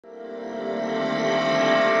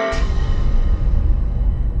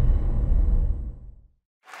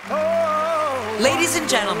Ladies and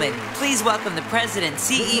gentlemen, please welcome the President,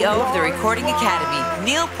 CEO of the Recording Academy,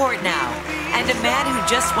 Neil Portnow, and a man who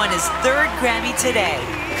just won his 3rd Grammy today,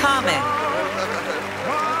 Common.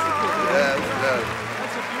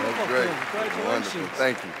 That's a beautiful great. thing. Congratulations. Wonderful.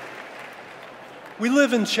 Thank you. We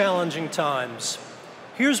live in challenging times.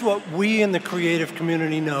 Here's what we in the creative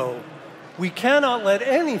community know. We cannot let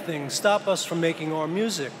anything stop us from making our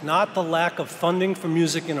music, not the lack of funding for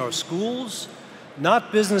music in our schools,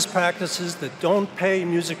 not business practices that don't pay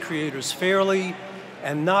music creators fairly,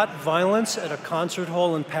 and not violence at a concert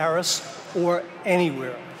hall in Paris or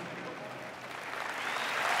anywhere.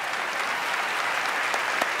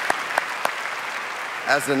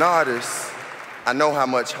 As an artist, I know how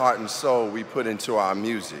much heart and soul we put into our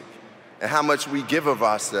music and how much we give of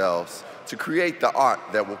ourselves to create the art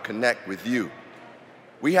that will connect with you.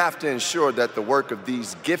 We have to ensure that the work of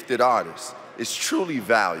these gifted artists is truly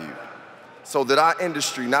valued so that our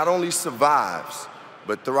industry not only survives,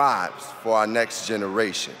 but thrives for our next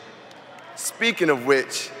generation. Speaking of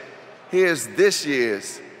which, here's this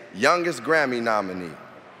year's youngest Grammy nominee,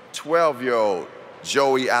 12-year-old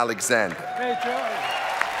Joey Alexander. Hey, Joey.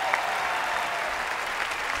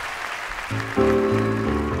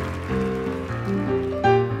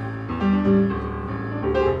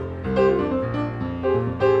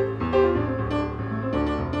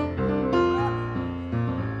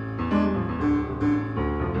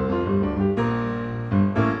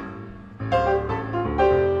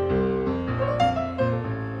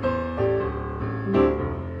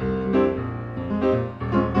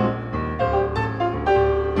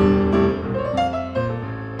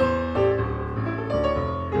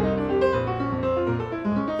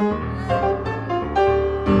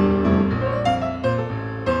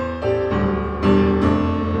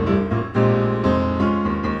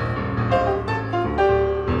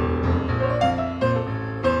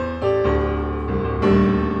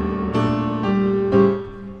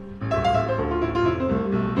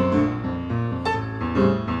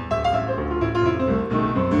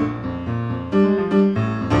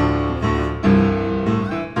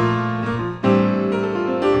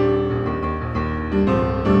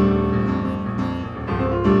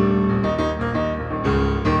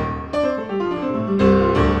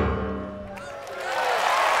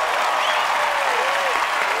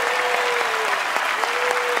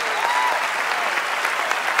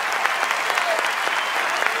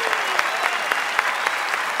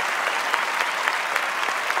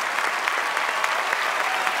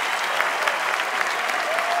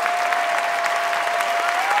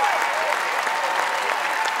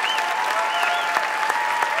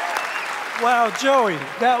 Wow, Joey,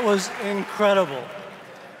 that was incredible.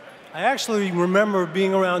 I actually remember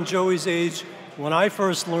being around Joey's age when I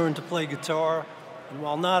first learned to play guitar, and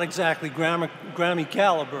while not exactly Grammy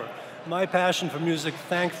caliber, my passion for music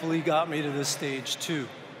thankfully got me to this stage too.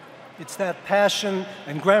 It's that passion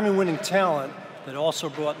and Grammy-winning talent that also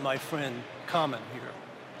brought my friend Common here.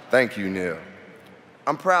 Thank you, Neil.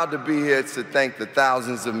 I'm proud to be here to thank the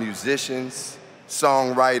thousands of musicians,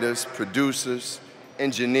 songwriters, producers,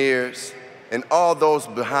 engineers, and all those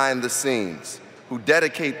behind the scenes who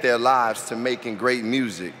dedicate their lives to making great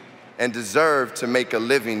music and deserve to make a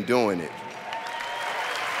living doing it.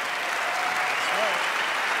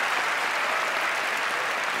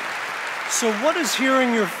 So what is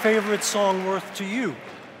hearing your favorite song worth to you?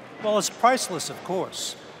 Well, it's priceless, of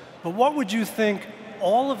course. But what would you think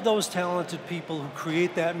all of those talented people who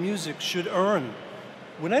create that music should earn?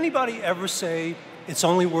 Would anybody ever say it's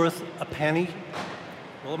only worth a penny?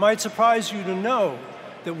 Well, it might surprise you to know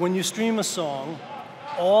that when you stream a song,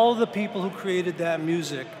 all the people who created that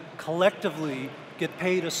music collectively get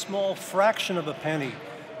paid a small fraction of a penny.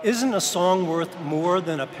 Isn't a song worth more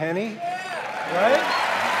than a penny? Right?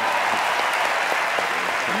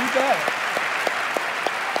 You bet.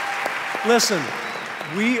 Listen,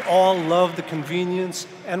 we all love the convenience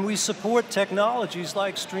and we support technologies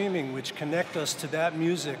like streaming which connect us to that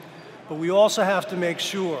music, but we also have to make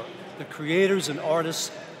sure the creators and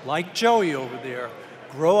artists like Joey over there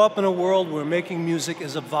grow up in a world where making music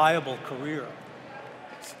is a viable career.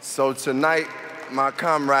 So tonight, my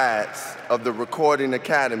comrades of the Recording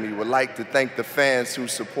Academy would like to thank the fans who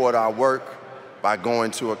support our work by going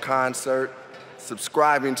to a concert,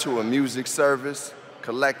 subscribing to a music service,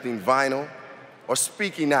 collecting vinyl, or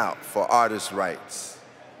speaking out for artists' rights.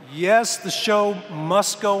 Yes, the show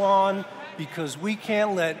must go on because we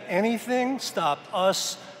can't let anything stop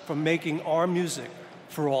us from making our music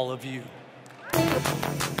for all of you.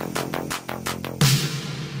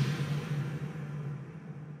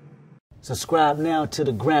 Subscribe now to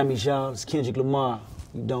the Grammys, y'all. It's Kendrick Lamar.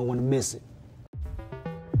 You don't want to miss it.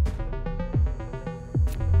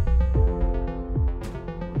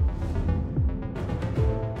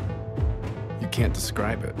 can't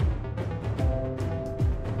describe it.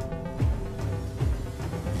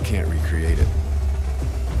 You can't recreate it.